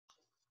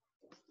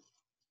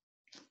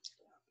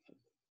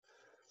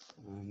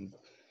Um,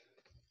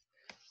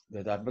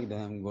 the topic that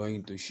I'm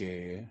going to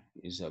share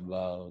is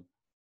about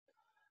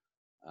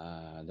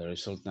the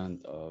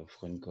resultant of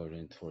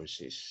concurrent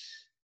forces.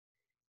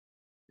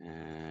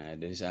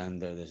 This is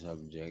under the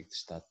subject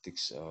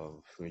statics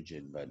of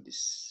rigid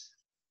bodies.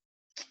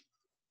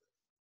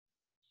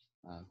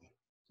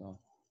 So,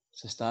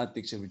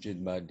 statics of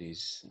rigid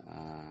bodies.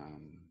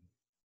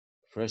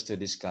 First to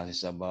discuss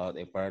is about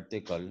a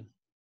particle,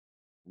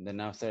 and then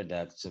after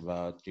that it's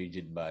about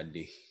rigid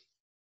body.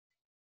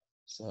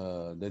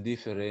 So the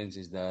difference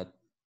is that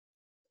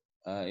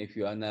if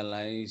you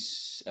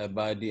analyze a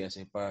body as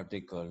a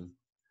particle,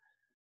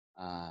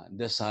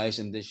 the size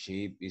and the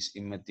shape is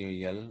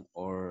immaterial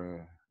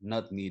or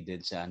not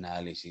needed sa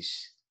analysis.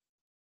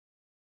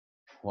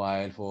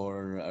 While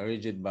for a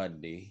rigid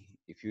body,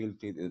 if you will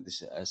treat it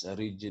as a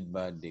rigid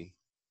body,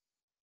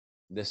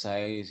 the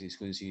size is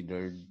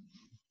considered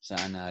sa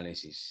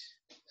analysis,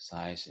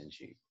 size and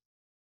shape.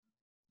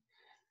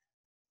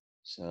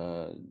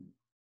 So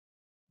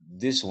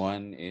this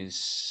one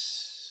is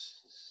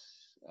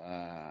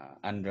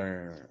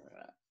under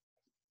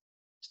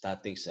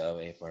statics of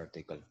a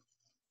particle.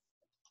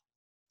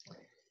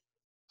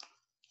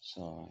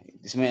 So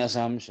it is my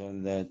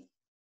assumption that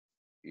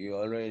you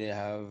already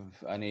have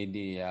an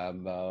idea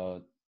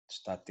about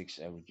statics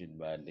of rigid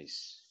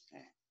bodies.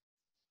 Okay.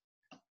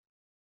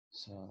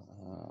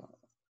 So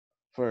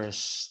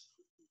first,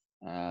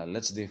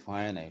 let's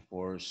define a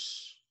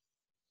force.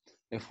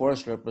 A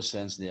force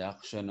represents the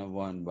action of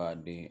one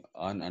body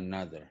on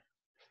another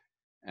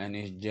and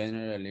is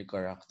generally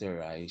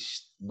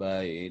characterized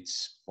by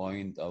its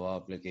point of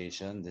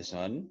application, this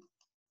one,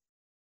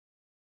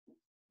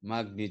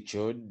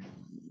 magnitude,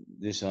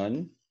 this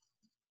one,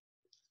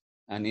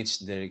 and its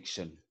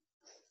direction.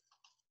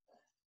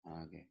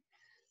 Okay.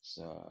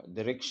 So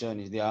direction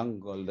is the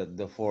angle that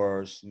the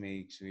force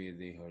makes with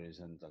the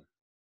horizontal.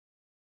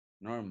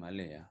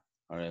 Normally, yeah,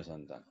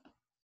 horizontal.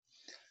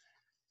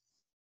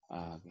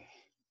 Okay.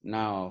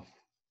 Now,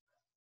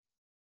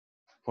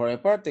 for a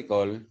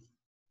particle,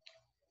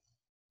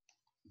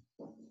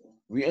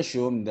 we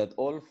assume that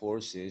all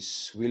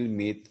forces will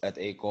meet at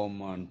a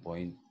common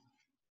point.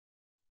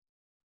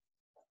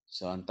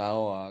 So ang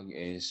tawag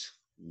is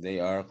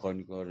they are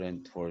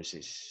concurrent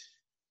forces.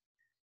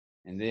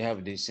 And they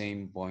have the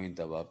same point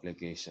of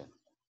application.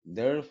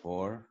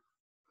 Therefore,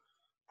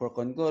 for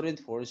concurrent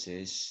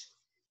forces,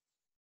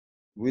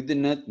 we do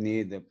not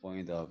need the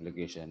point of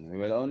application. We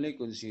will only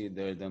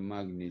consider the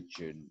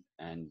magnitude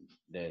and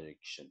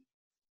direction.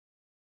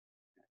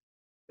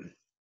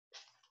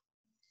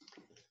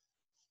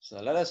 So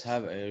let us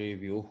have a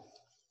review.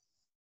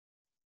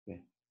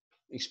 Okay.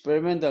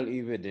 Experimental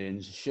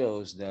evidence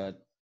shows that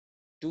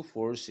two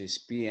forces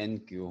P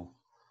and Q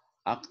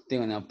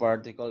acting on a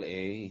particle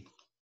A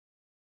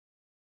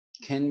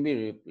can be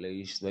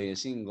replaced by a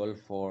single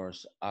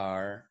force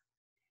R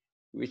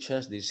which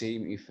has the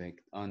same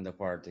effect on the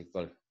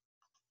particle.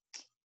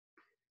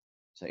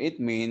 So it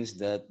means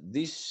that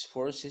these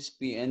forces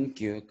P and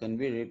Q can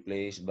be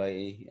replaced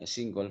by a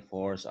single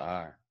force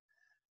R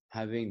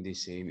having the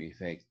same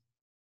effect.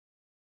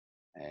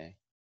 Okay?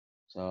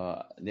 So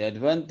the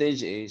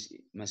advantage is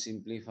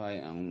mas-simplify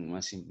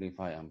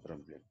ang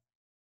problem.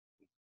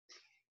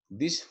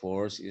 This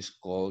force is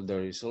called the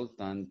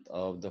resultant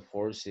of the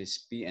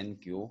forces P and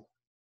Q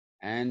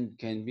and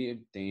can be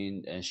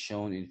obtained as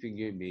shown in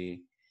figure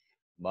B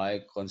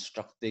by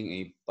constructing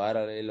a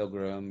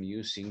parallelogram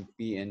using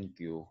P and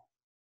Q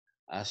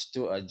as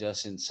two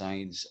adjacent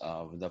sides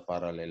of the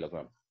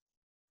parallelogram.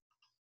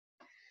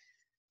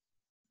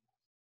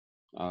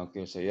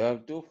 Okay, so you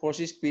have two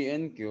forces P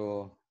and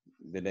Q.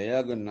 The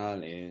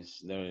diagonal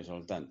is the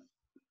resultant.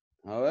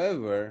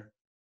 However,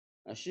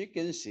 as you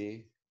can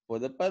see, for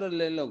the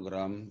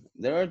parallelogram,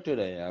 there are two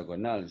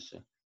diagonals.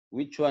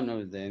 Which one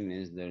of them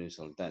is the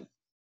resultant?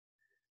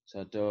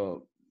 So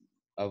to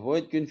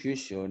avoid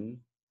confusion,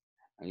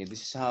 okay,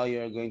 this is how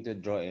you are going to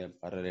draw a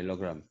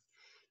parallelogram.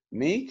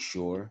 Make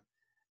sure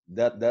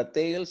that the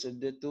tails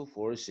of the two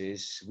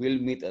forces will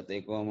meet at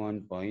a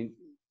common point,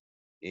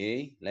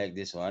 A, like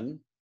this one,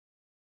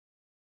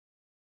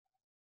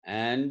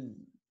 and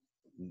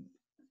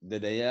the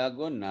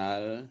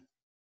diagonal,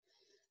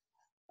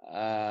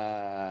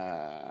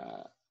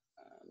 uh,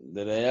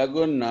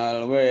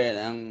 where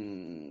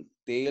ang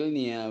tail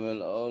niya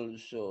will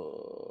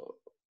also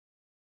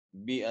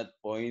be at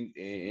point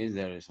A is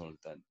the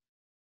resultant.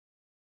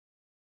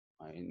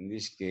 In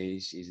this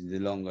case, is the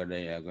longer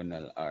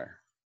diagonal R.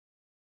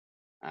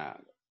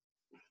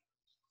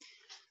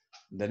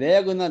 The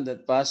diagonal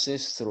that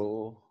passes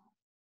through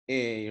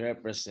A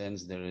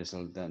represents the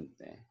resultant.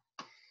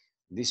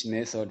 This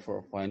method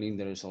for finding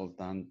the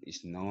resultant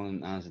is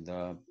known as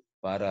the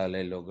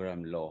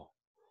parallelogram law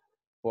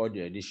for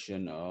the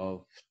addition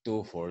of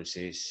two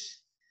forces.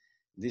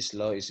 This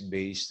law is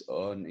based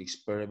on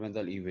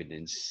experimental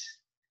evidence.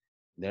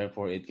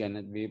 Therefore, it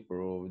cannot be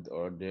proved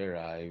or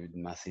derived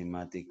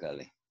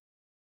mathematically.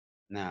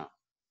 Now,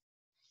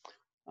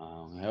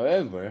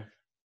 however,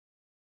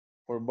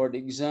 for board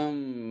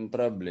exam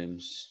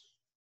problems,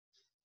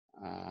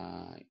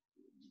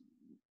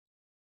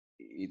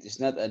 it is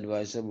not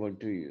advisable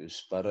to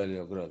use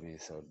parallelogram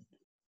method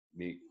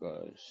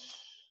because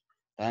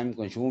time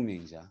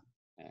consuming siya.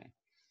 Eh.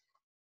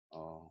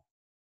 Oh.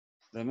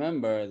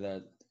 Remember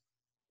that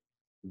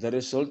the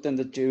resultant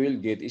that you will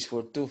get is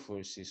for two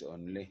forces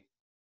only.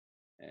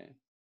 Eh.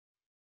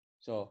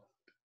 So,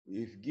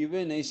 if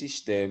given a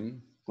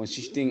system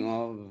consisting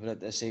of,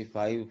 let us say,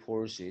 5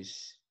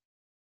 forces,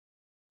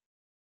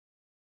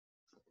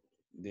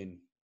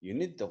 then you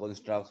need to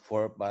construct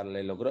 4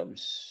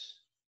 parallelograms.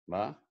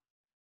 Ba?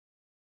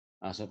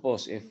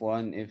 Suppose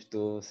F1,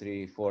 F2,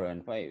 3, 4,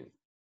 and 5.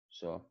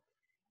 So,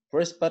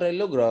 first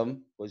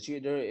parallelogram,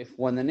 consider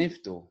F1 and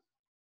F2.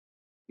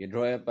 You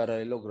draw a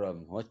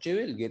parallelogram. What you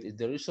will get is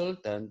the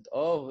resultant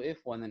of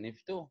F1 and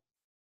F2.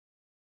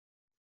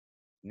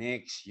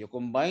 Next, you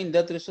combine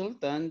that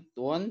resultant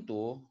 1,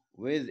 2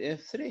 with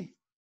F3.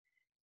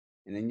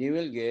 And then you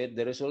will get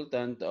the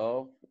resultant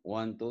of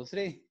 1, 2,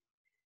 3.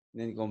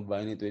 Then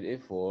combine it with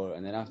F4,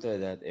 and then after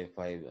that,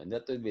 F5. And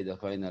that will be the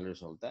final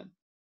resultant.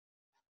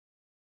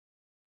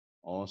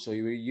 Oh, so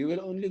you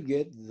will only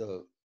get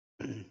the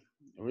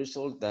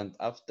resultant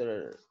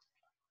after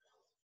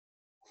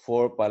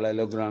 4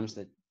 parallelograms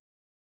that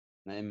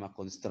na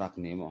ma-construct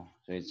nimo.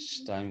 So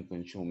it's time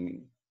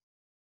consuming.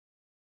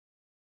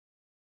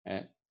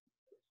 Eh?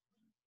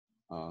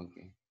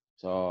 Okay.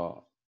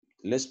 So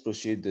let's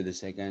proceed to the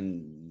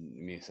second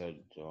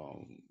method.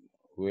 So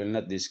we will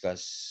not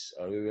discuss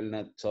or we will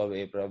not solve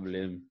a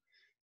problem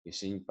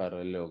using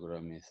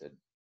parallelogram method.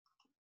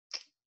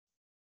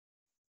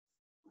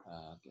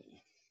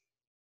 Okay.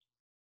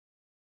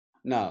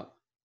 Now,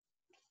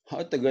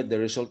 how to get the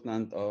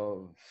resultant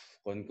of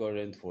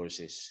concurrent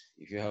forces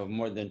if you have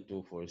more than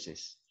 2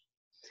 forces?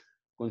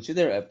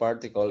 Consider a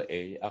particle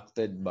A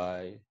acted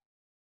by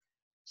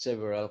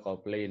several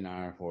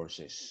coplanar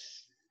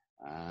forces.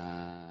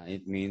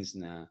 It means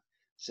na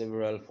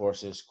several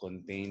forces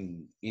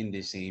contained in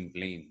the same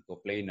plane,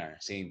 coplanar,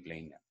 same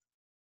plane.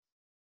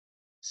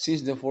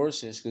 Since the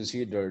forces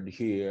considered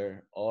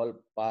here all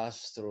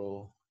pass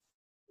through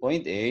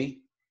point A,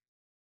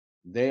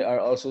 they are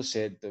also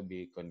said to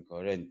be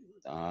concurrent.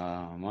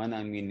 Man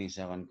ang meaning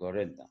sa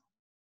concurrent.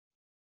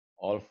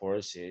 All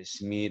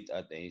forces meet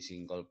at a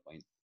single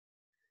point.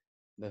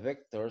 The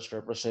vectors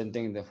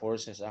representing the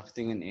forces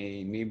acting in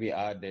A may be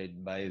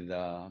added by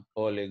the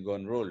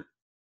polygon rule.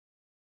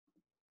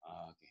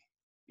 Okay.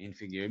 In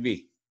figure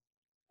B.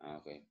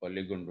 Okay,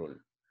 polygon rule.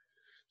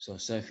 So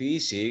sa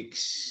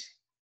physics,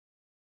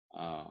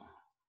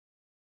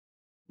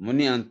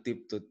 muni ang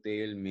tip to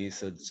tail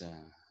method sa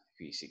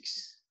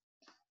physics.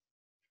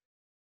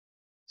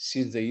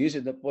 Since the use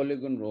of the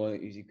polygon rule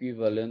is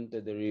equivalent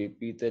to the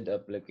repeated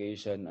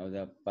application of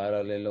the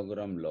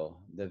parallelogram law,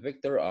 the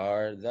vector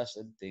R thus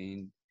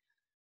obtained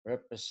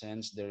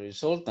represents the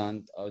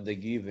resultant of the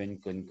given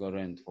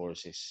concurrent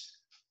forces.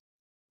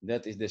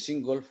 That is the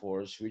single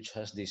force which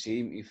has the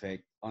same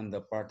effect on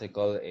the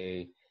particle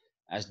A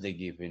as the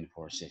given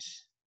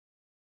forces.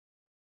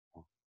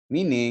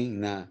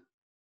 Meaning na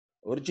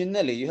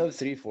originally you have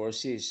 3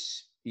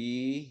 forces,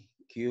 P,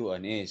 Q,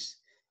 and S.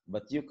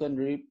 But you can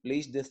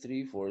replace the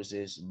 3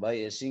 forces by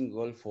a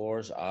single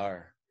force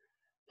R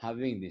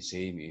having the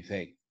same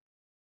effect.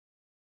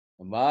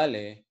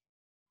 Bale,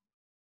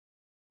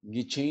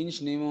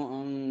 gi-change nimo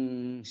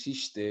ang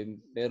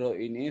system pero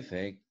in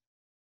effect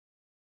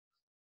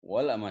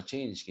wala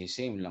ma-change kay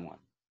same lang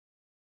man.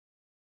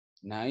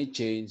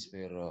 Na-change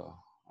pero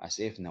as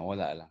if na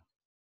wala lang.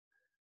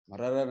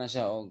 Marara na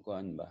siya og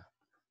kuan ba?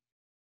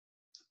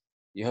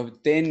 You have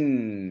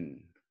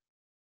 10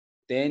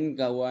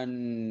 ka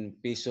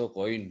 1 peso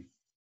coin.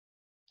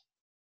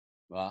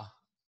 Ba?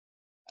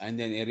 And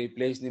then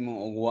i-replace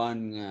nimo og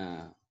 1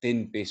 nga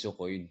 10 peso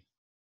coin.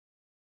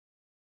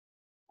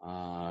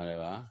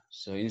 Diba?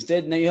 So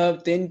instead na you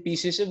have 10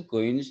 pieces of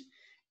coins,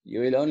 you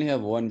will only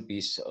have 1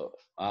 piece of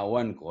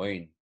 1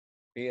 coin.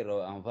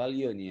 Pero ang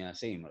value niya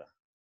same ra.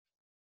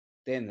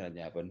 10 ra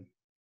gyapon.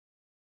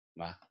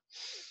 Ba?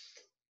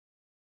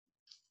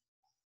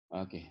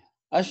 Okay.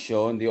 As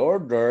shown, the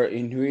order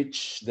in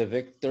which the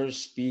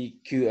vectors P,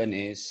 Q, and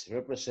S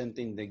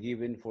representing the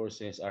given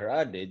forces are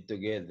added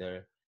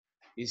together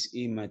is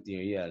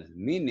immaterial.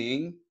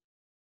 Meaning,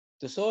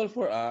 to solve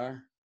for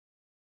R,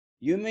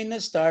 you may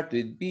not start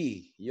with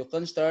P. You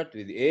can start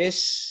with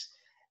S,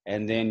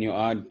 and then you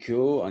add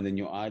Q, and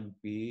then you add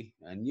P,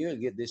 and you'll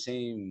get the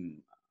same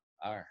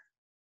R.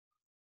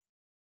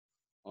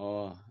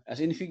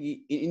 As in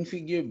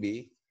figure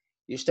B,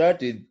 you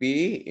start with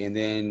P, and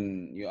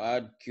then you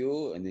add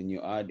Q, and then you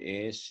add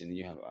S, and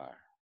you have R.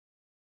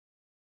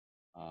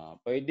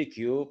 Pwede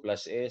Q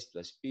plus S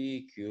plus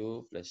P,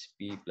 Q plus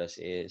P plus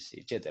S,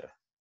 etc.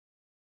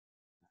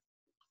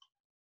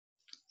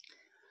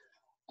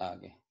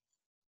 Okay.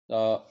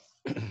 So,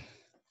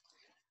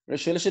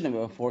 resolution of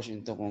a force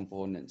into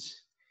components.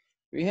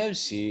 We have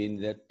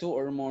seen that 2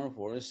 or more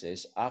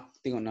forces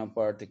acting on a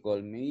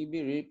particle may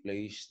be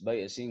replaced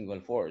by a single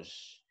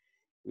force,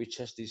 which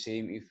has the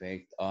same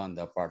effect on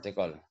the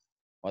particle,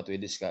 what we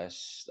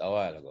discussed a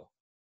while ago.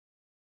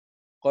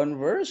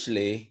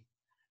 Conversely,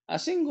 A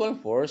single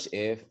force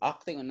F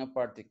acting on a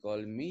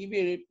particle may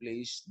be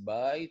replaced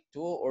by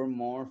two or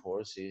more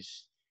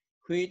forces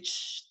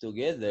which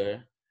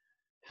together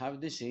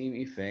have the same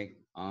effect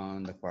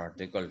on the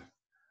particle.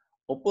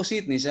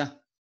 Opposite ni siya.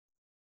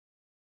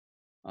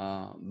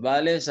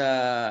 Bale sa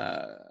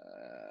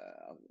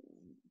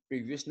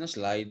previous na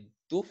slide,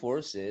 two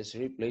forces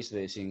replaced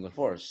by a single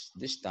force.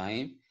 This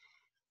time,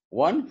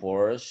 one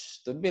force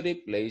to be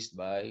replaced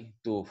by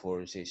two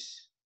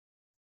forces.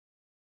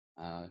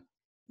 Uh,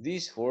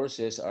 these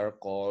forces are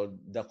called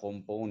the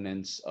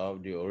components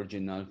of the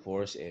original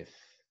force F.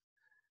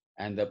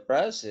 And the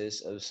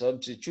process of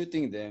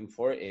substituting them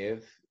for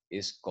F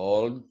is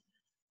called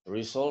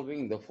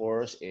resolving the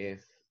force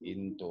F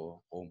into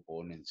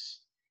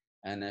components.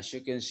 And as you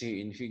can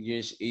see in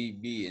figures A,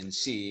 B, and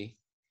C,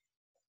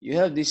 you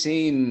have the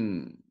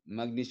same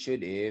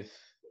magnitude F,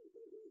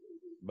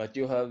 but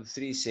you have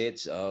three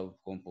sets of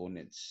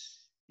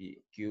components,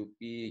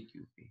 QP,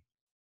 QP.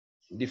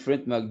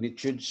 Different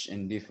magnitudes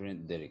and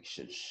different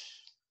directions.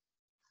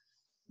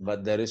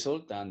 But the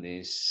resultant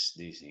is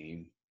the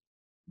same.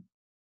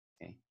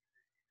 Okay.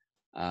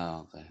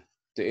 Okay.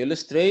 To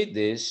illustrate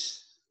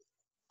this,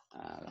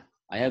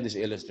 I have this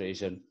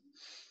illustration.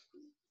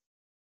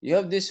 You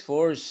have this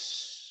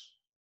force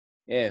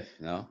F,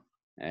 no?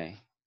 Okay.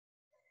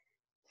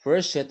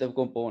 First set of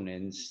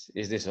components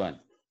is this one.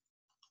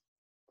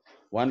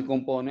 One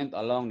component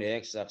along the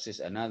x-axis,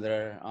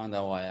 another on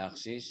the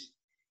y-axis.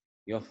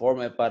 You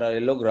form a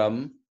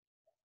parallelogram,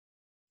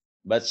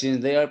 but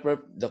since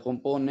the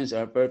components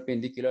are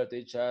perpendicular to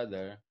each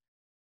other,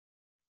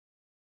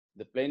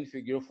 the plane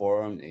figure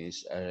formed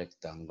is a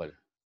rectangle.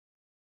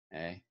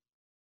 Okay.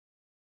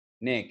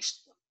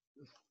 Next,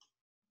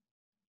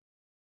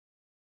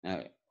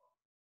 okay.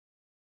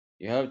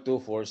 You have two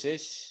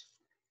forces,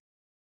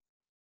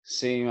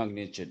 same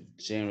magnitude,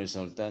 same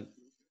resultant,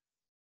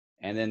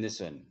 and then this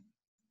one.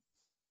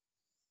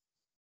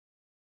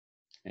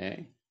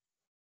 Okay.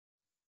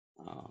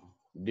 Uh,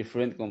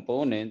 Different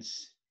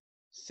components,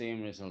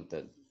 same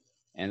resultant.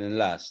 And then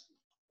last,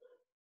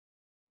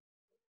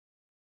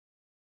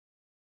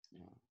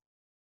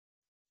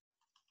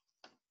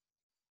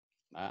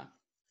 uh,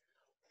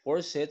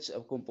 four sets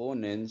of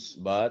components,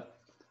 but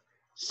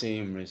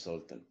same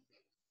resultant.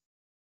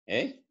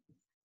 Okay?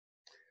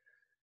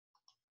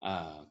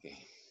 Okay.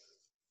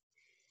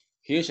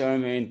 Here's our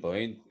main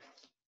point.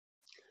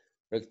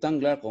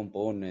 Rectangular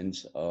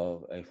components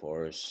of a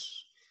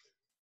force.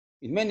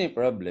 In many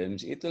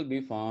problems, it will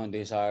be found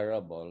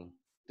desirable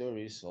to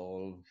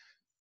resolve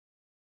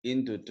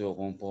into two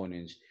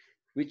components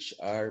which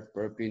are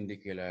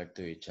perpendicular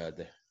to each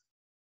other.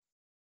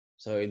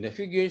 So in the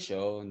figure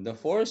shown, the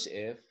force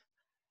F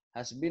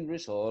has been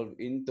resolved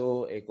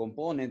into a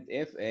component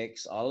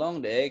Fx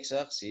along the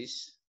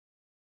x-axis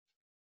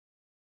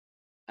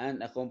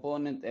and a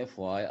component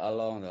Fy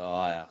along the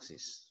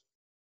y-axis.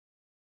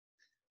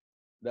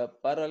 The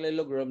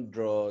parallelogram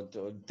drawn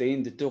to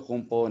obtain the two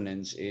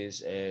components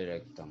is a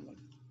rectangle.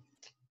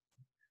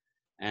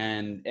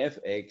 And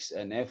Fx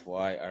and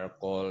Fy are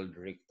called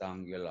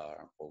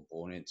rectangular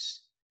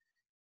components.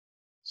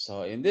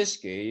 So in this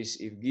case,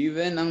 if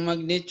given ang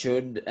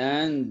magnitude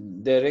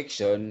and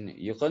direction,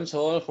 you can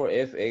solve for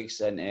Fx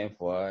and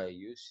Fy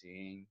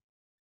using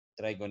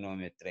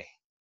trigonometry.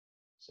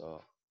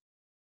 So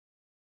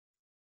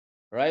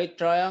right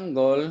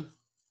triangle,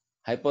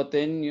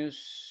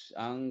 hypotenuse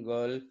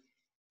angle,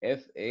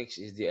 Fx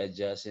is the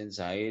adjacent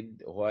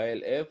side,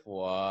 while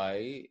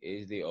Fy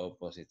is the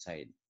opposite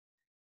side.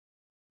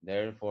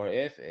 Therefore,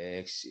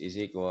 Fx is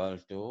equal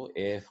to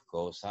F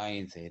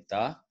cosine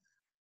theta,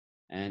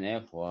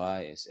 and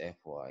Fy is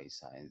Fy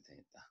sine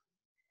theta.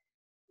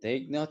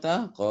 Take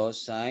note,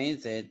 cosine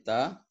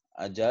theta,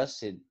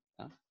 adjacent,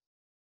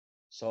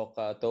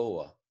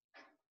 SOHCAHTOA.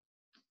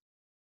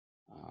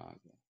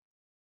 Okay.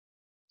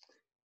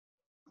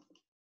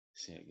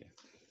 Sige.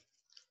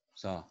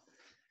 So,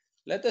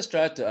 let us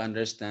try to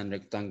understand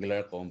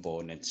rectangular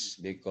components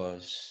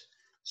because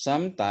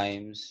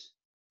sometimes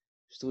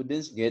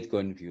students get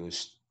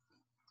confused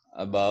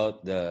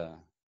about the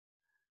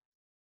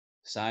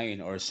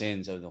sign or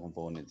sense of the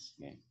components.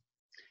 Okay.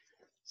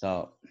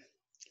 So,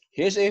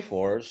 here's a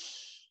force,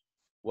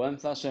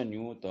 1,000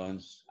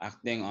 newtons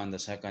acting on the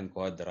second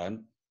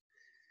quadrant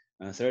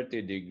and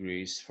 30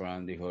 degrees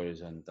from the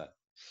horizontal.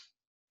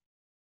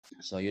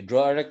 So you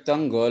draw a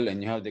rectangle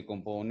and you have the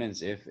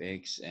components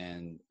Fx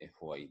and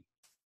Fy.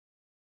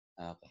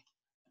 Okay.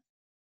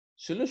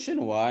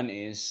 Solution 1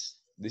 is,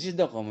 this is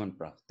the common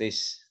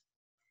practice.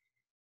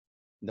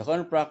 The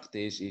common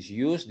practice is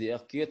use the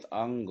acute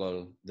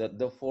angle that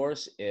the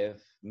force F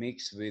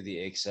makes with the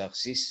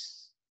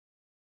x-axis.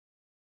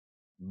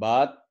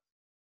 But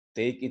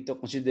take into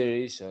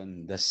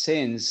consideration the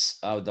sense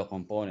of the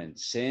component.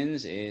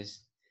 Sense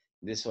is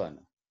this one.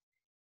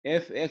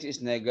 Fx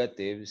is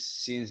negative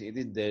since it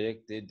is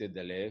directed to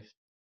the left,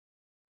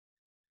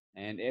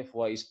 and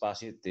Fy is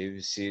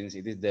positive since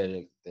it is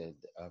directed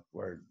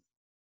upward.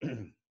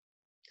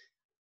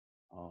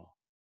 Oh.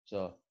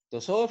 So to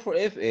solve for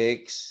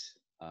Fx,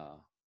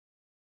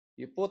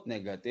 you put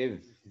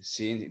negative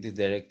since it is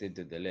directed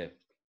to the left.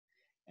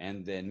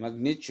 And then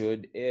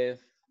magnitude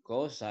if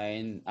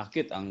cosine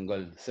acute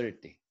angle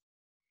 30.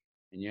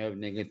 And you have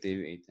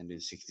negative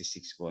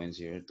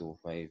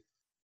 866.025.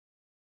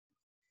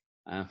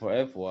 And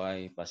for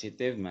Fy,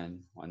 positive man,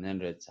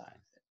 100 sine.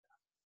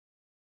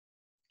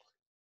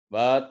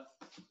 But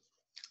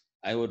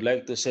I would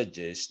like to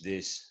suggest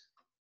this.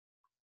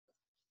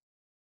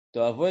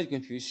 To avoid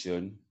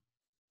confusion,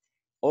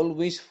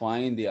 always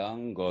find the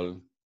angle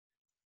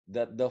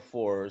that the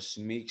force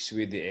makes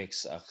with the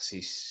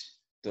x-axis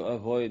to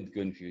avoid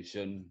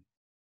confusion.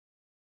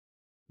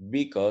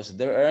 Because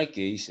there are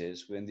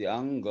cases when the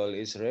angle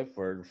is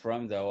referred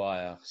from the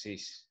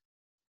y-axis.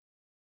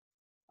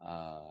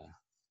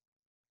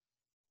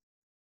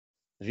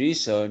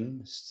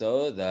 Reason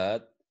so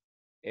that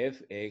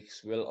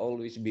fx will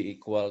always be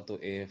equal to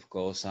f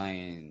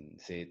cosine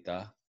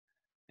theta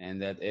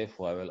and that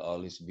fy will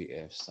always be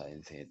f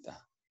sine theta.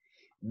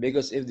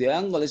 Because if the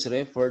angle is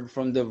referred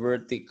from the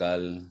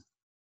vertical,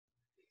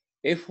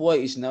 fy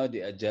is now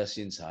the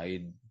adjacent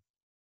side.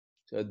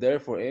 So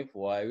therefore,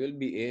 fy will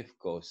be f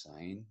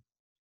cosine.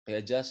 Kaya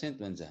adjacent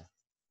man siya.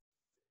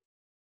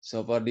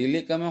 So para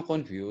dili ka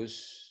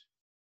ma-confuse,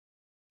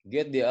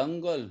 get the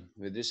angle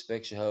with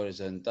respect to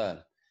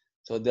horizontal.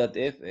 So that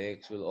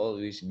fx will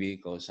always be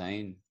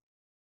cosine.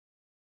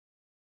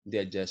 The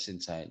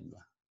adjacent side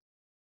ba?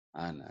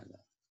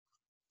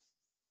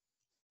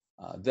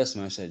 That's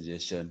my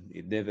suggestion.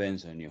 It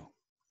depends on you.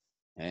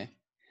 Eh?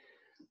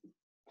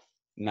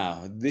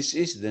 Now, this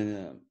is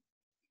the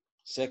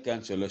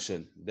second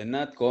solution, the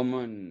not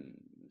common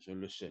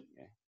solution.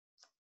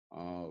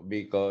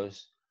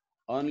 Because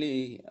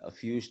only a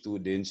few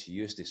students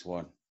use this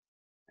one.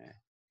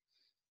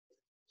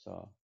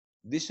 So,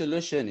 this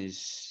solution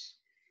is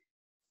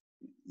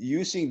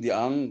using the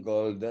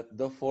angle that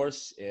the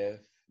force F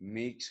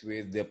makes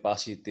with the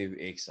positive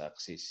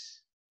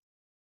x-axis,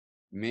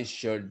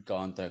 measured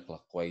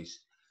counterclockwise.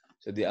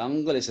 So the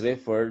angle is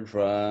referred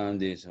from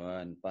this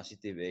one,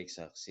 positive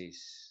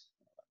x-axis.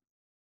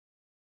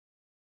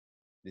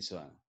 This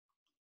one,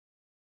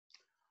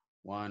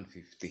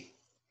 150.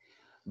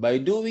 By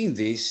doing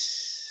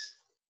this,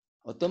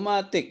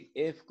 automatic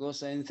F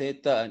cosine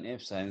theta and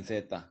F sine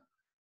theta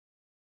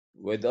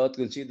without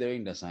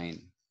considering the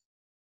sign.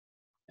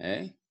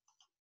 Eh?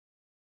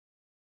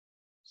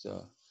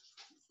 So,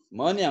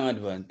 money ang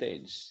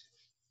advantage.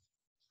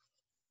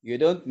 You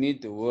don't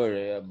need to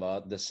worry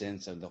about the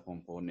sense of the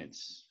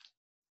components.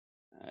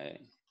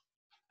 Okay.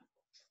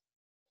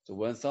 So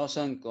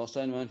 1000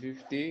 cosine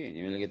 150 and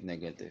you will get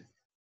negative.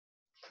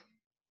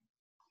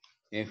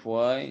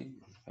 Fy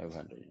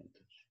 500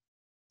 newtons.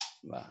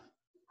 Bah.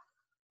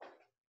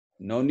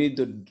 No need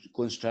to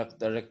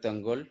construct a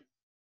rectangle.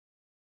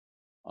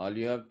 All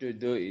you have to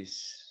do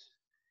is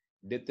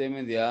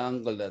determine the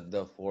angle that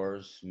the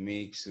force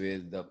makes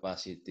with the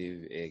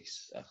positive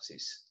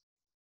x-axis.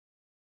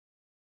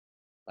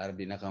 Para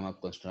di na ka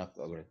mag-construct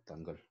of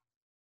rectangle.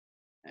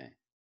 Eh.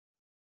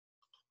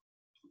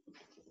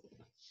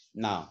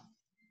 Now,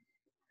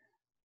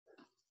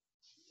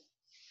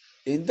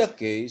 in the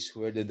case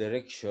where the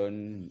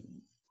direction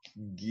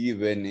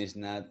given is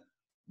not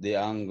the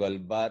angle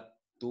but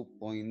 2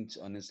 points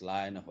on its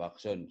line of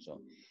action.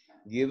 So,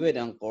 given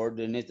ang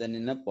coordinate and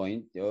in a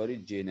point, the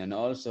origin, and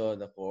also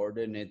the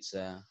coordinates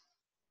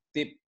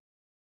tip.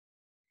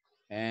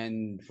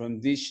 And from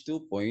these 2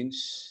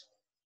 points,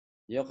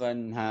 you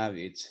can have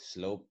its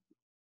slope.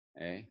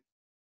 Okay?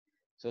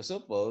 So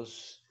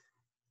suppose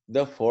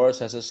the force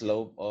has a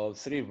slope of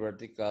 3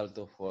 vertical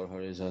to 4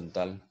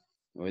 horizontal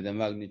with a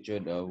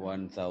magnitude of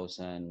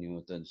 1000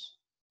 newtons.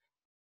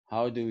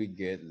 How do we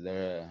get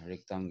the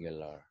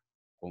rectangular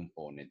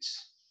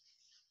components?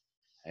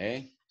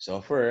 Okay? So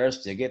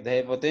first, you get the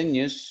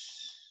hypotenuse.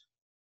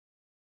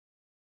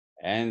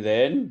 And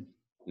then,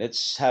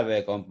 let's have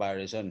a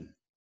comparison.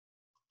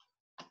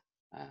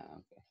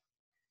 Okay.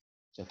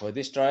 So for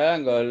this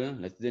triangle,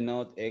 let's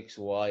denote x,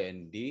 y,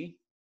 and d.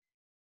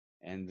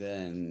 And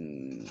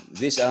then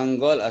this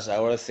angle as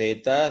our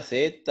theta,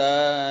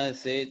 theta,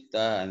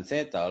 theta, and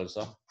theta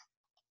also.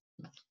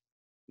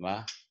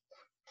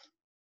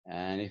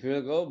 And if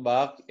you go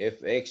back,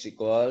 fx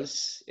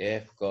equals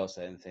f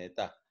cosine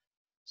theta.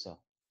 So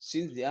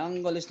since the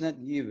angle is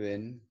not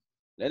given,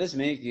 let us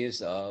make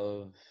use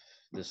of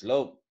the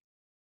slope.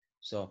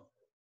 So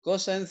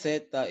cosine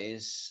theta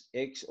is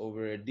x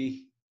over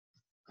d,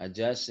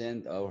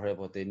 adjacent of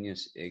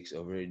hypotenuse x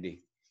over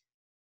d.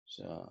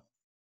 So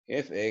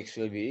fx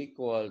will be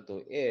equal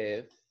to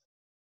f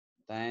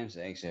times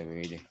x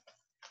over d.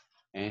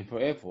 And for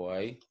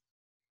fy,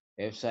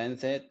 f sine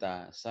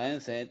theta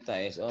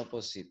is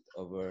opposite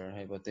over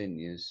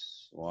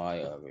hypotenuse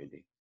y over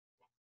d.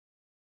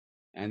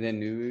 And then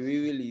we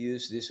will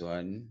use this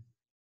one,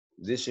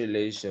 this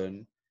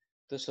relation,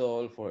 to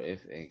solve for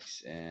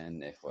fx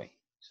and fy.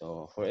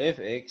 So for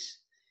fx,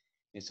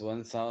 it's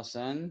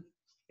 1000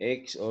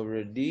 x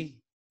over d,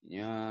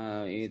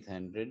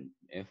 800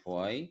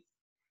 fy,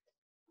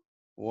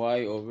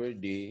 y over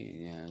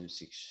d,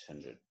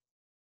 600.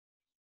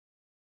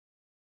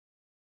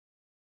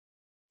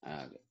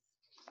 Okay.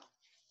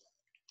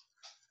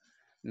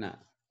 Now,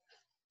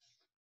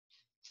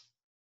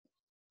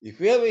 if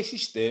we have a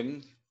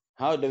system,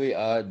 how do we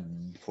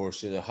add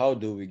forces? How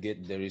do we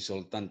get the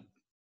resultant?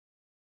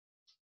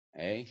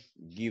 Eh?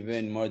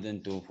 Given more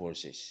than two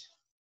forces.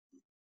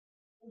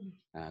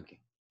 Okay.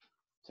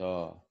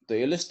 So to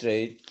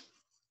illustrate,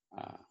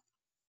 uh,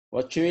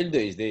 what you will do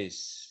is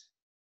this: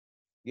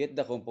 get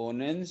the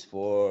components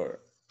for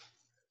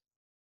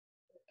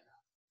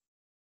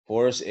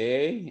force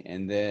A,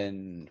 and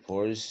then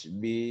force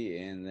B,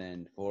 and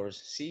then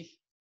force C.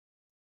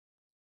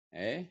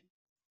 Eh?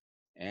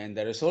 And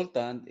the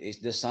resultant is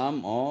the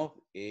sum of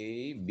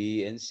A,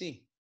 B, and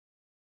C.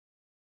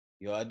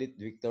 You add it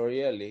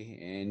vectorially,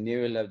 and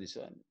you will have this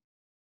one.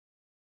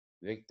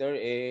 Vector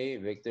A,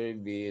 vector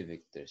B,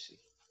 vector C.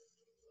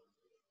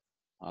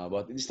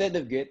 But instead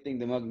of getting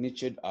the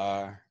magnitude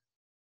R,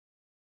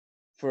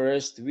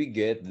 first we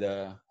get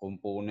the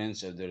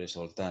components of the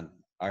resultant,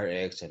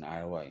 Rx and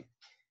Ry.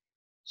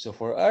 So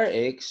for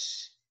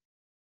Rx,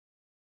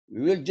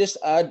 we will just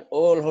add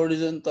all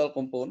horizontal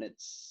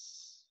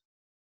components.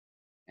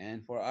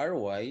 And for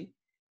Ry,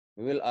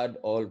 we will add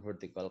all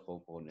vertical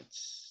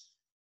components.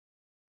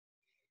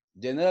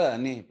 General,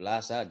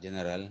 plaza,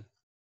 general.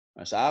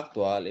 Sa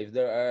actual, if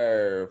there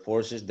are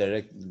forces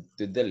directed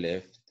to the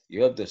left,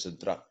 you have to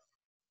subtract.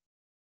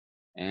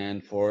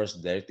 And force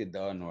directed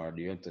downward,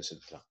 you have to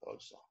subtract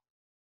also.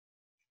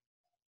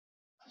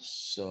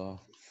 So,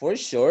 for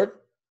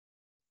short,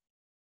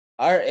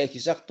 Rx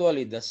is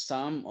actually the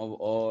sum of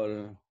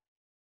all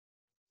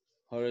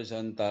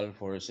horizontal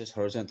forces,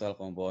 horizontal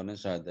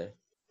components rather,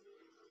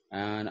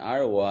 and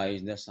Ry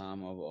is the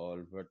sum of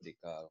all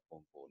vertical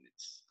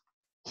components.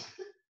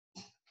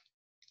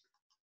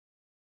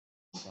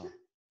 So,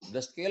 the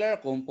scalar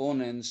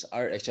components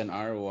Rx and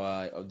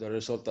Ry of the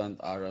resultant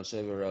are of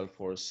several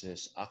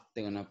forces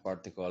acting on a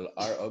particle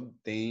are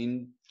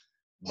obtained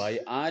by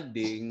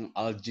adding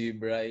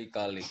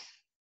algebraically.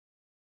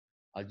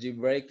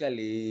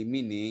 Algebraically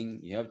meaning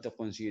you have to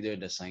consider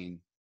the sign,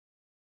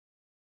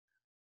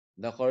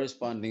 the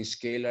corresponding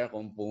scalar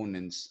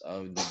components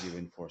of the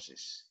given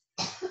forces.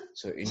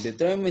 So in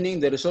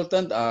determining the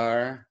resultant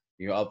R,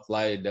 you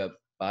apply the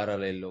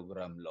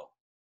parallelogram law.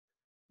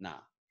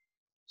 Now,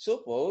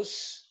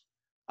 suppose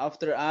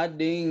after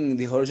adding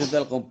the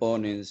horizontal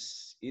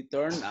components, it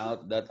turned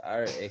out that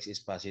Rx is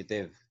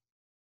positive.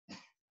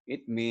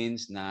 It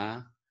means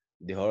na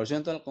the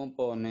horizontal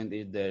component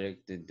is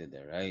directed to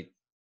the right.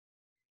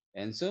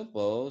 And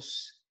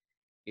suppose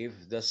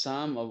if the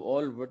sum of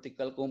all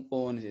vertical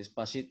components is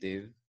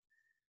positive,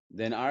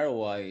 then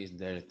Ry is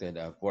directed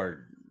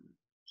upward.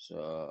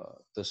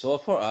 So to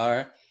solve for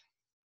R,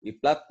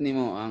 i-plot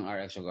nimo ang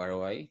Rx ug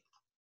Ry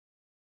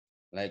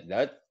like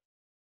that.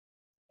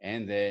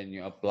 And then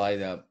you apply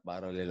the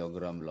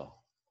parallelogram law.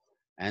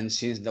 And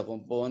since the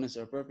components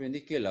are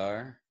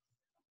perpendicular,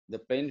 the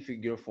plane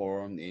figure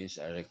formed is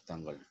a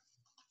rectangle.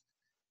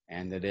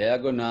 And the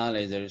diagonal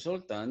is the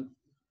resultant,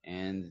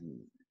 and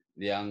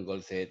the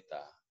angle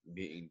theta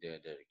being the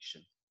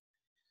direction.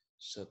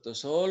 So to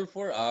solve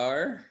for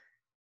R,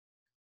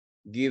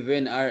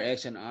 given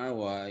Rx and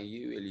Ry,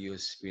 you will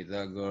use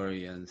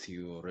Pythagorean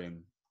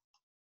theorem.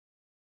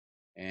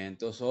 And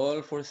to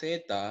solve for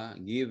theta,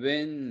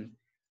 given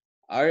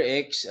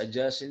Rx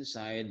adjacent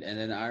side and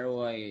then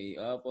Ry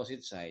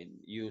opposite side,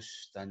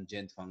 use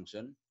tangent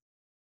function.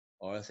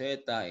 Or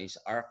theta is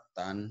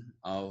arctan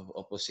of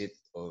opposite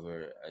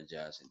over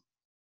adjacent.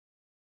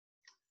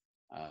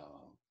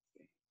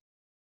 Okay.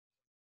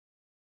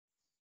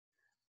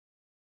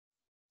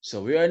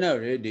 So we are now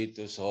ready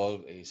to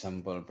solve a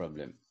sample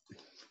problem.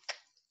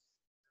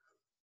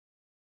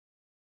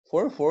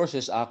 Four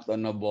forces act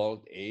on a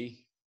bolt A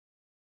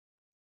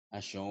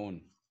as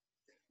shown.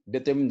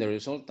 Determine the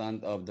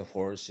resultant of the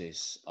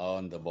forces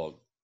on the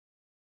bolt.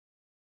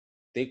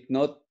 Take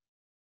note,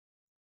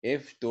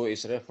 F2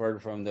 is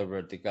referred from the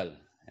vertical.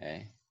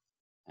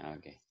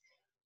 Okay.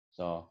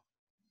 So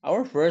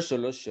our first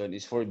solution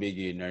is for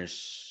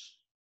beginners.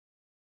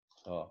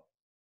 So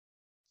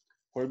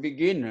for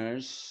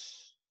beginners,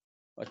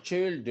 what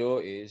you will do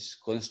is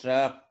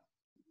construct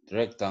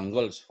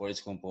rectangles for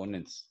its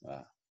components.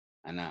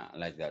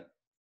 Like that.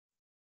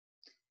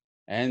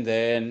 And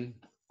then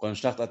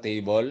construct a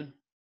table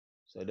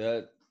so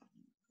that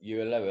you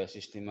will have a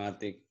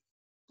systematic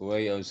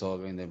way of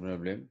solving the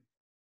problem.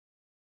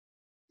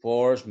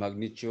 Force,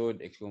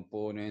 magnitude, x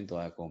component,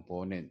 y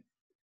component.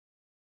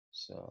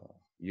 So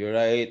you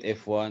write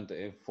F1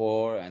 to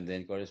F4 and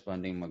then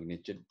corresponding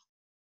magnitude.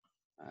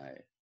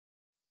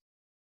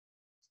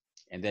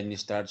 And then you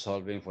start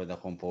solving for the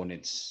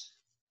components.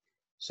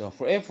 So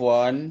for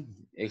F1,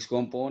 x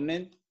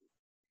component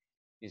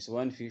is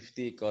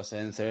 150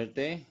 cosine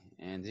 30,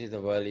 and this is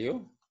the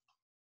value.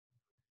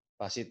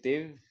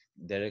 Positive,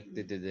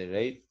 directed to the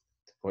right.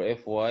 For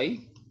Fy,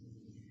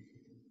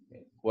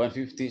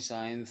 150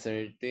 sine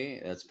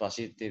 30, that's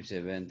positive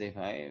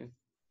 75.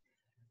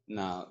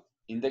 Now,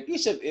 in the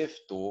case of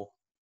F2,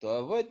 to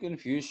avoid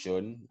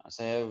confusion, as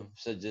I have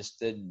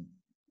suggested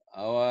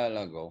a while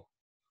ago,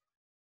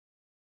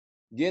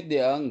 Get the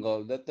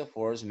angle that the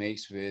force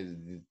makes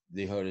with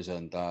the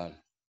horizontal.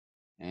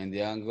 And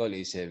the angle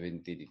is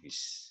 70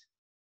 degrees.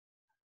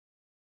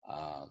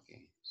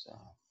 Okay. So,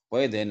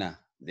 pwede na.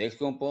 The x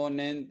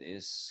component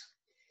is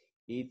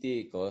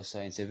 80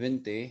 cosine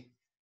 70.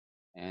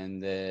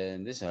 And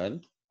then this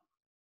one,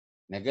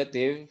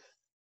 negative,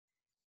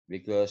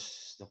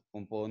 because the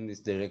component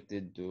is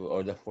directed to,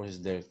 or the force is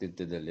directed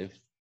to the left.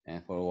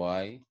 And for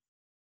y,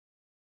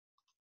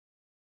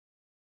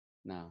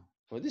 now,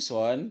 for this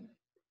one,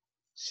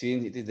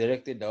 since it is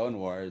directed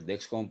downward, the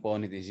x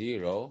component is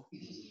 0,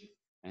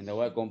 and the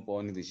y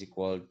component is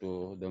equal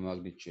to the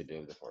magnitude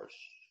of the force.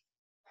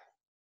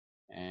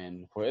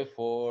 And for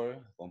F4,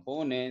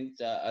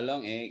 component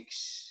along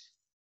x,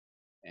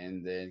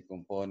 and then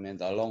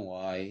component along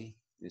y,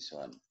 this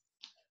one.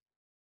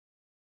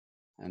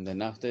 And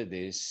then after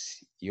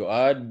this, you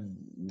add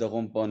the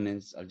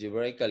components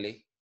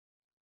algebraically.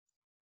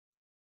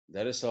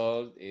 The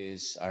result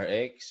is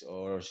Rx,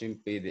 or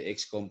simply the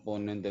x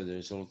component of the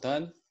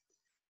resultant.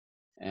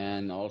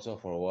 And also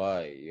for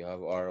y, you have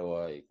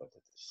Ry equal to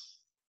this.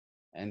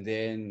 And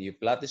then you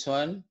plot this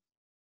one,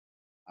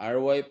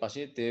 Ry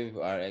positive,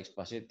 Rx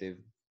positive.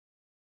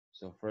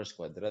 So first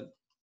quadrant.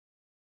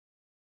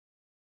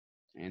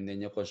 And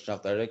then you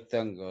construct a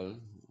rectangle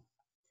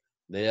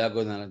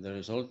diagonal of the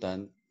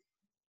resultant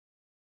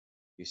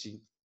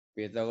using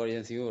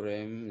Pythagorean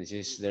theorem. This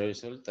is the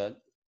resultant.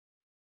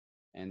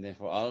 And then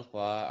for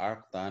alpha,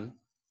 arctan.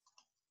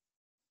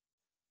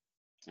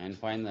 And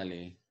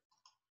finally,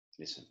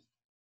 this one.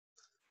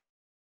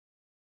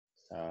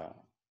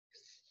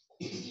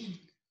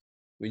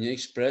 When you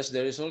express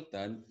the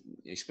resultant,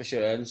 express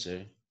your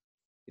answer,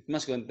 it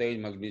must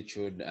contain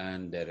magnitude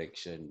and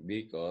direction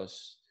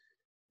because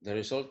the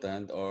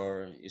resultant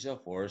is a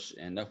force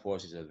and the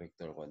force is a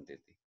vector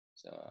quantity.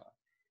 So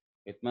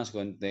it must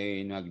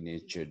contain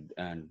magnitude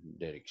and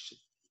direction.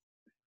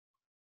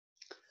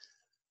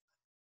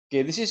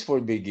 Okay, this is for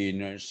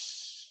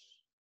beginners.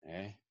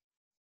 Okay.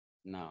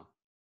 Now,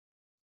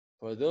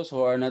 for those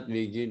who are not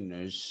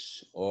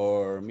beginners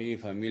or maybe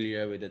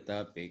familiar with the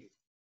topic,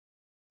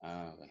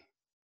 okay,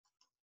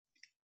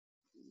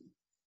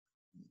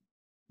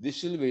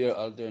 this will be your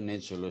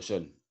alternate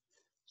solution.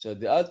 So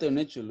the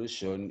alternate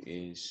solution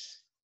is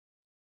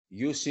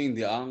using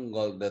the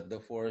angle that the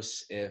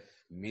force F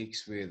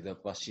makes with the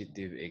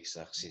positive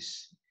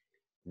x-axis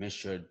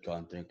measured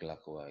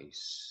counterclockwise,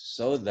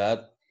 so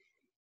that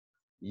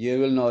you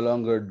will no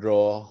longer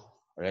draw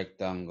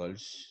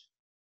rectangles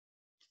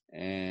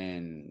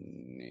and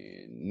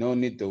no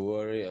need to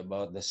worry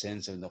about the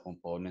sense of the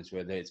components,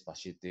 whether it's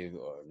positive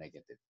or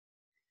negative.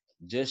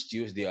 Just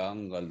use the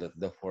angle that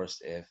the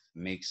force F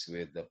makes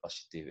with the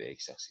positive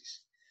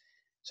x-axis.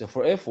 So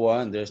for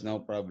F1, there's no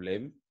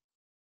problem.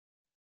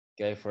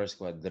 Okay, first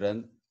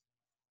quadrant.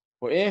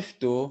 For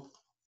F2,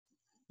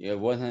 you have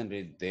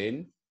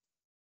 110.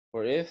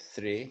 For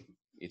F3,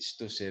 it's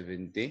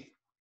 270.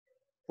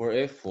 For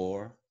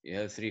F4, you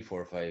have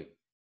 345.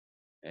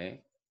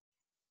 Okay?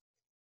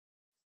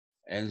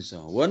 And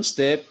so, one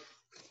step,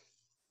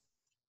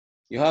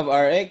 you have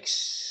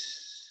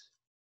Rx,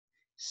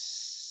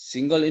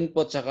 single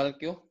input sa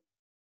calcio,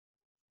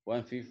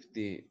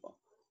 150.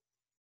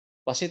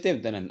 Positive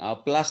tanan,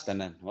 plus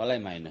tanan,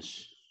 walay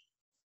minus.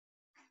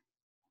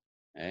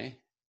 Okay?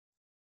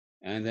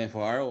 And then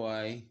for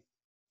Ry,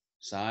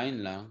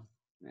 sign lang.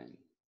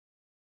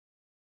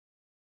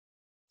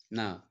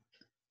 Now,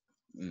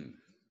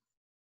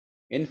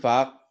 in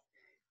fact,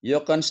 you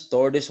can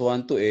store this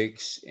one to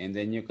x, and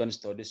then you can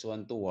store this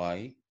one to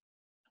y,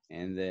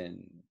 and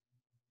then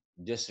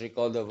just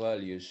recall the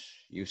values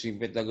using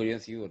Pythagorean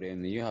theorem,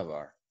 and you have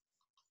R.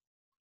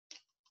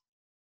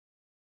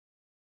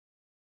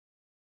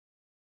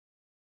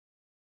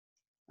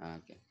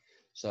 Okay.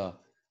 So,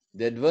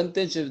 the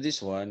advantage of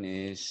this one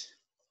is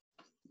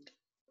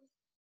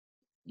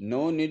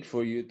no need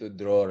for you to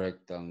draw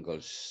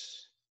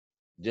rectangles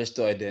just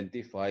to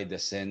identify the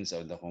sense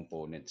of the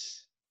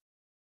components.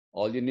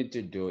 All you need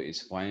to do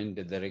is find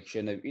the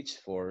direction of each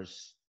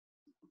force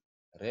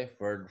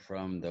referred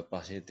from the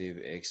positive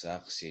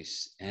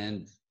x-axis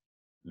and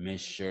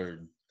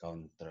measured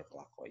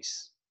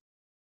counterclockwise.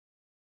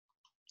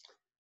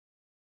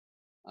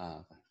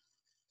 Okay.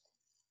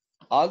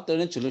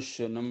 Alternate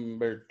solution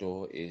number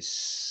 2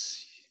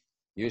 is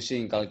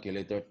using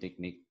calculator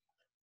technique,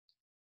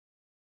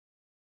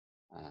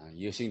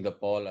 using the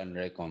Paul and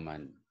Rec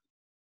command.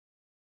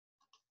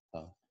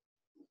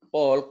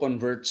 Paul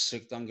converts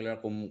rectangular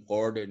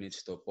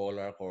coordinates to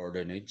polar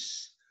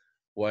coordinates,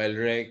 while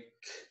Rec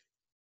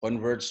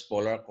converts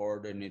polar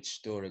coordinates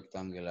to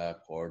rectangular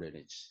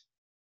coordinates.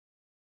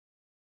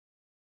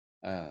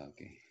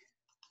 Okay.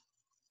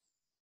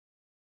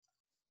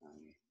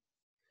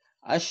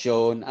 As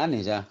shown, ano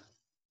siya?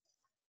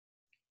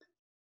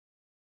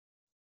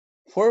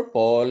 For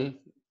Paul,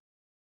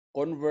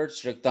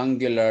 converts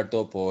rectangular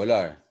to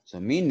polar. So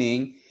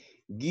meaning,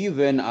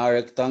 given our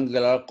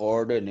rectangular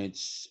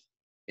coordinates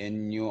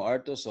and you are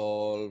to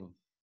solve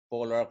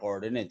polar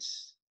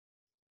coordinates.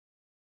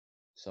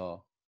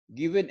 So,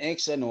 given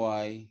x and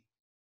y,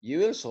 you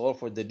will solve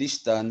for the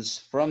distance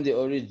from the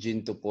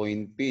origin to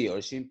point P,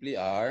 or simply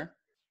R,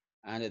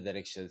 and the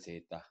direction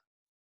theta.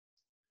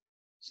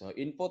 So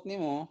input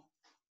nimo,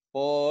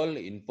 Paul,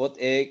 input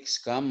X,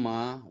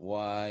 comma,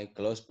 Y,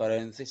 close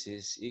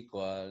parenthesis,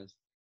 equals,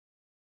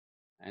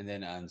 and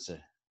then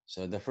answer.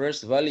 So the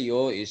first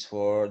value is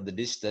for the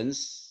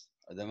distance,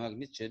 or the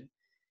magnitude.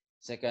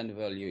 Second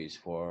value is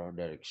for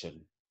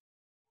direction.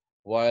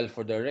 While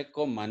for the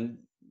recommend,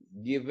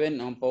 given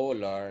ang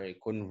polar,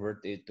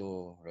 convert it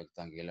to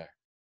rectangular.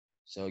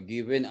 So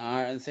given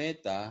r and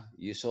theta,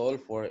 you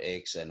solve for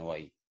x and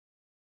y.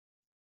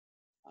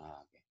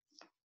 Okay.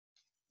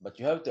 But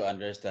you have to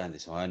understand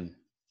this one.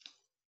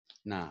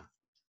 Now,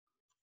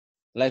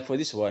 like for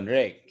this one,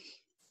 rec.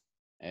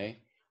 Okay?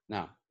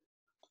 Now,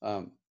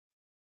 um,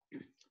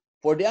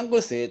 for the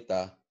angle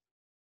theta,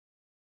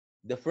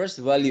 the first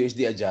value is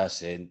the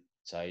adjacent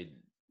side,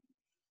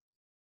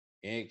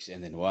 x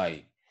and then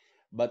y.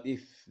 But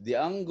if the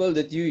angle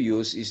that you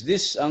use is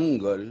this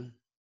angle,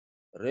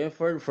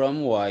 referred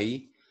from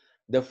y,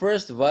 the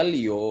first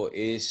value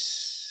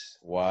is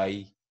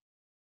y.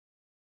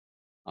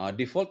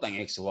 Default ang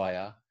xy,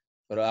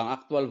 pero ang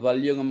actual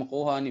value nga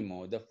makuha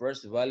nimo, the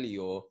first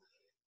value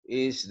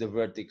is the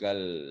vertical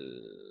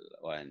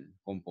one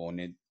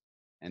component,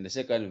 and the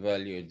second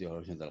value is the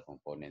horizontal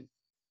component.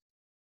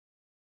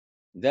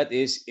 That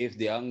is if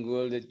the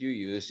angle that you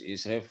use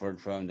is referred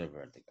from the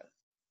vertical.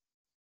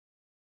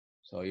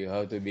 So you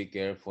have to be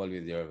careful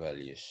with your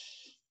values.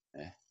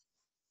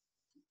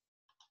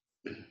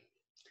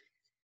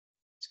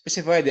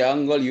 Specify the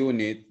angle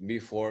unit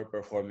before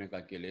performing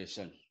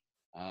calculation.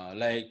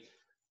 Like,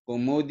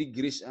 kung mo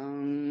degrees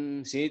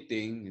ang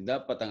setting,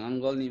 dapat ang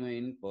angle ni mo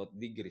input,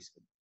 degrees.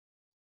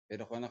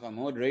 Pero kung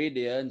naka-mode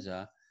radians,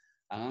 ang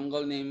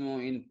angle ni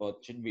mo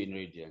input should be in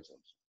radians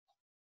also.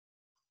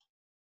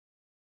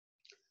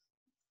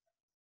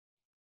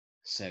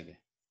 Sige.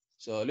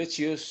 So, let's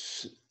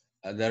use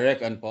the rec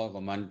and Paul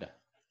command.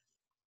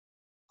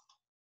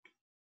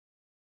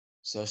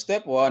 So,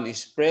 step 1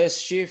 is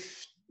press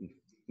shift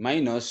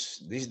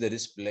minus, this is the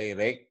display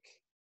rec,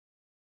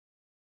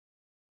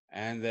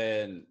 and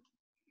then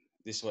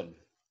this one.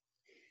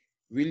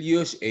 We'll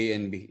use A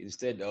and B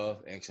instead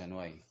of X and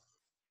Y.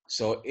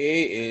 So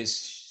A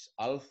is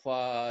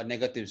alpha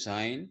negative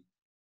sign,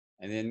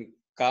 and then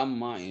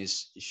comma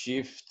is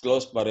shift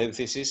close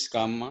parenthesis,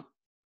 comma,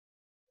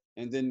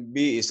 and then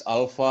B is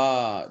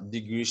alpha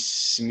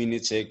degrees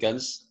minute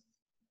seconds,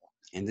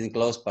 and then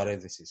close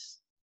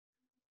parenthesis.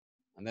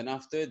 And then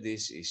after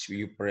this is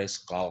you press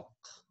calc.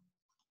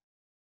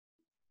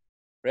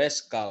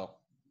 Press calc.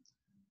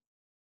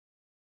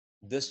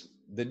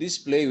 The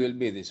display will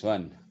be this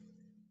one.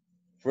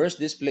 First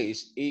display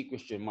is A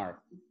question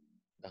mark.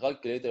 The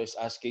calculator is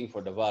asking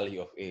for the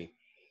value of A.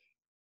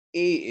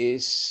 A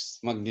is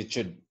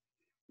magnitude.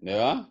 Di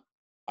ba?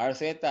 R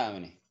theta.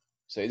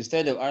 So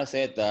instead of R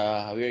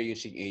theta, we are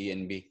using A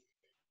and B.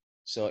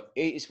 So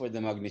A is for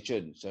the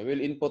magnitude. So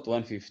we'll input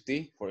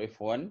 150 for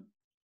F1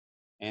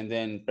 and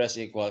then press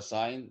equal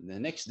sign. The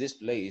next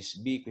display is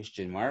B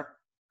question mark.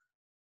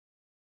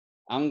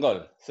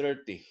 Angle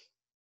 30.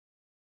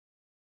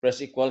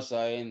 Press equal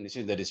sign. This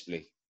is the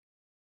display.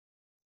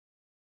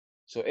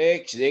 So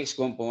X, the X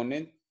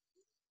component,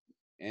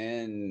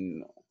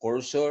 and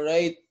cursor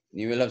right,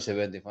 you will have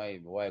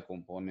 75. Y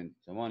component.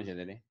 So mo siya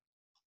dali.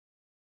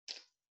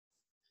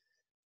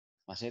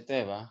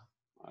 Masete ba?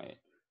 Okay.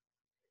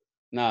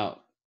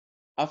 Now,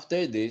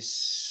 after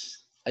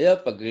this, ayaw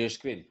pag-clear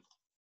screen.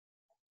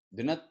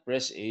 Do not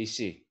press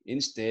AC.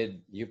 Instead,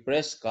 you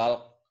press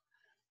calc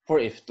for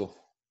F2.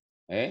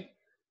 Okay?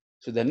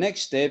 So the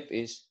next step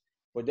is,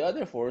 for the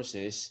other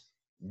forces,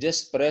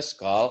 just press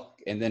calc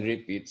and then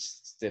repeat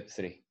step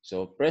 3.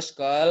 So press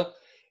calc,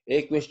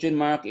 A question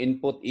mark,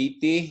 input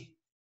ET,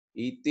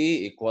 ET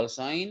equal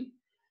sign.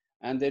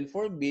 And then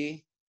for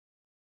B,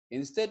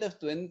 instead of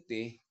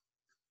 20,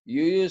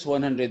 you use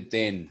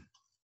 110.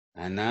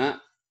 Ana,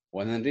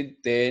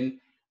 110,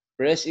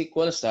 press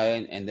equal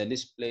sign, and the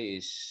display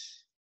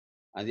is,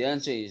 and the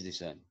answer is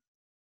this one.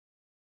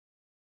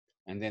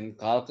 And then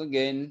calc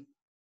again,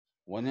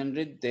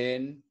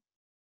 110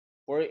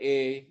 for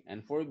A,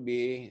 and for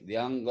B, the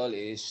angle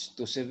is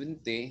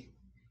 270,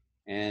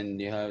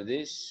 and you have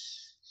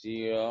this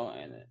 0,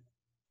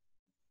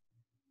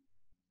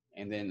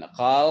 and then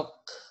calc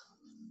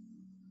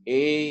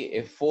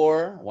A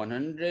F4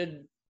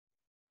 100,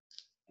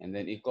 and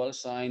then equal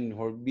sign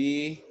for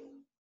B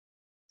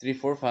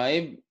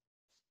 345,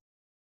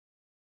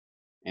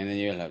 and then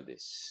you'll have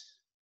this,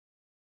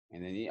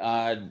 and then you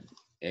add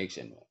X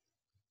and Y.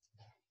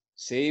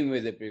 Same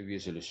with the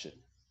previous solution.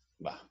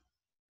 Ba?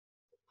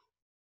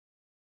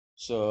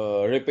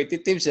 So,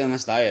 repetitive siya nga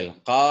style.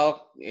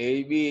 Calc,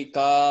 AB,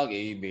 calc,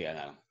 AB.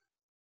 Ano.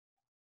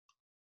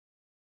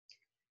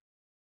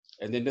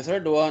 And then the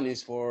third one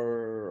is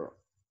for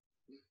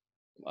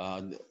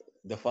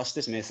the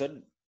fastest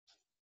method.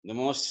 The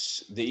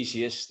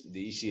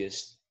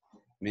easiest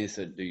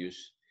method to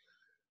use.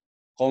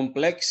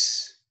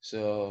 Complex.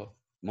 So,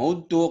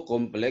 mode 2,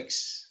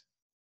 complex.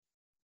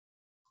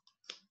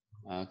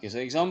 Okay, so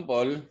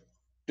example,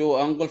 to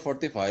angle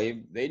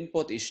 45, the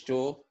input is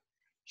to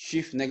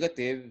shift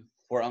negative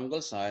for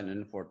angle sign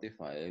and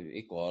 45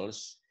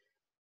 equals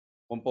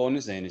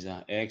components na yun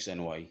isa, x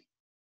and y.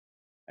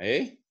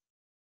 Okay?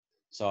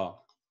 So,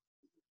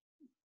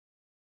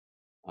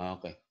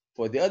 okay.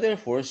 For the other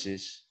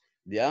forces,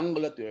 the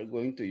angle that we are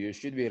going to use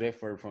should be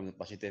referred from the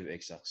positive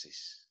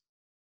x-axis.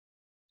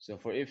 So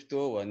for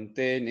F2,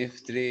 110,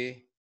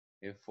 F3,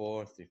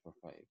 F4,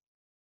 345.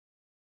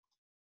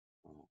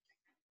 Okay.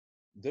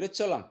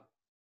 Diretso lang.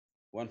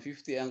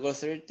 150 angle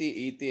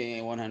 30,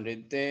 80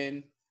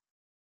 110.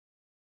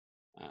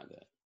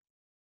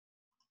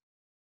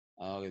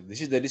 This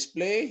is the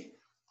display.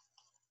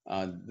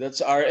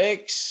 That's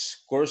Rx,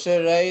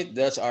 cursor right,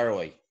 that's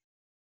Ry.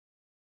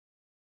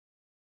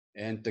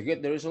 And to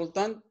get the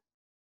resultant,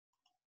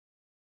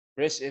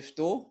 press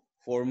F2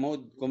 for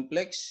mode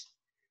complex.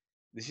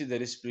 This is the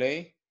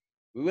display.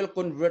 We will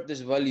convert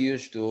these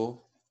values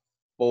to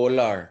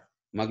polar,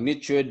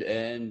 magnitude,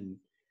 and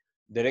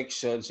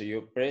direction. So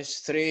you press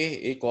 3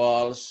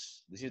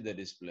 equals, this is the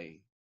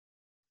display.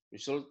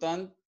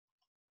 Resultant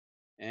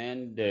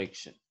and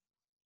direction.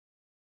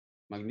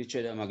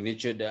 Magnitude,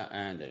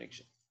 and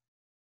direction.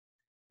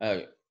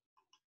 Okay.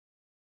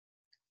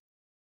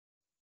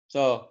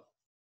 So,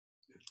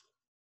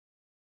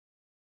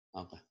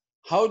 okay.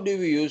 How do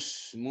we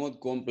use mode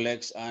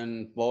complex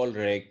and pole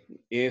rec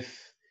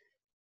if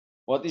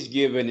what is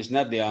given is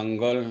not the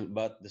angle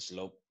but the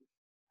slope?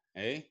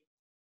 Okay.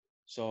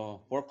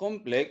 So for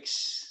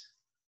complex,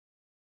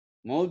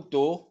 mode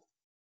 2,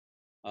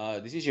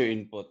 this is your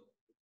input.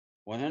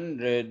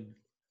 100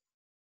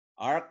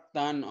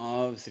 arctan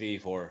of 3,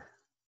 4.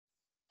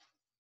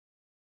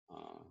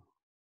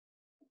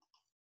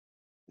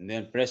 And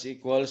then press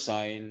equal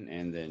sign,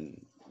 and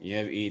then you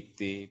have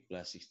 80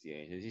 plus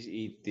 68. So this is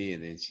 80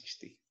 and then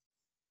 60.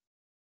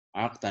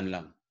 Arctan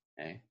lang.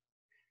 Okay.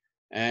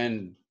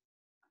 And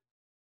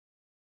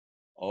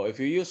if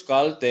you use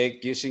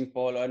Caltech using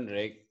pole and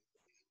rec,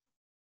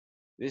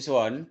 this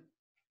one,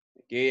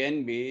 K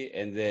and B,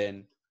 and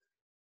then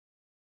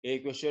A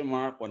question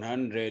mark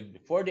 100.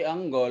 For the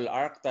angle,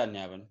 arctan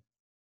yaman.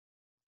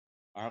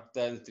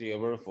 Arctan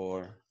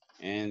 3/4.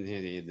 And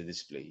the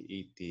display,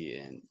 80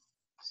 and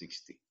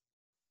 60.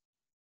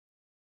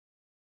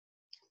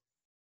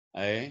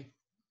 Okay.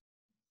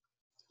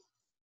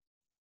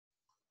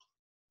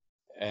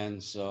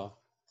 And so,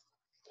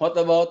 what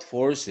about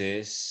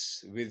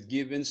forces with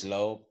given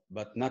slope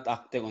but not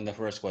acting on the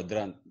first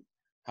quadrant?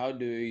 How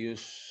do you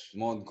use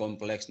mode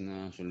complex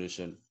na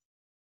solution?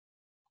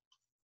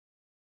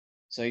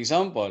 So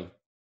example,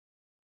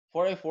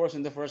 for a force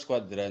in the first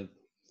quadrant,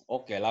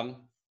 okay lang.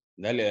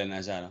 Dali lang na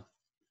siya, no?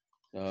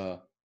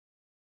 So,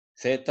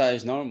 theta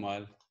is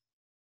normal.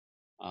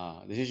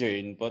 This is your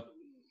input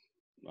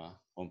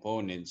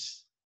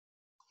components.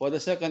 For the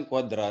second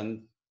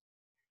quadrant,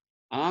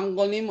 ang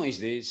angle nimo is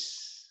this,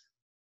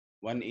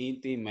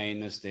 180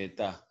 minus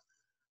theta.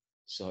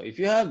 So, if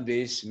you have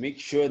this, make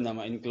sure na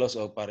ma-enclose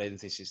o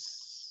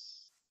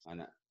parenthesis.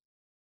 Ano?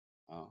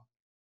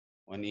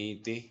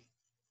 180.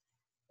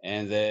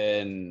 And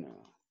then,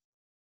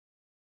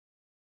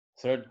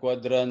 third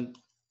quadrant,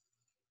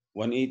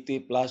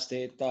 180 plus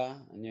theta.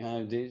 And you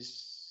have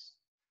this.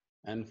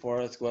 And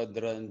fourth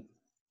quadrant,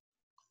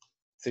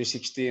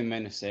 360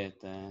 minus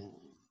theta.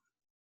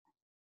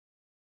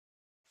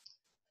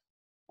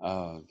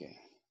 Okay.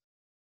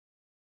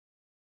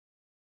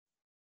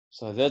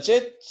 So that's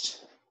it.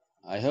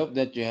 I hope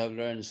that you have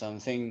learned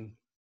something.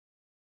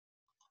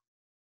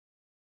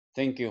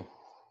 Thank you.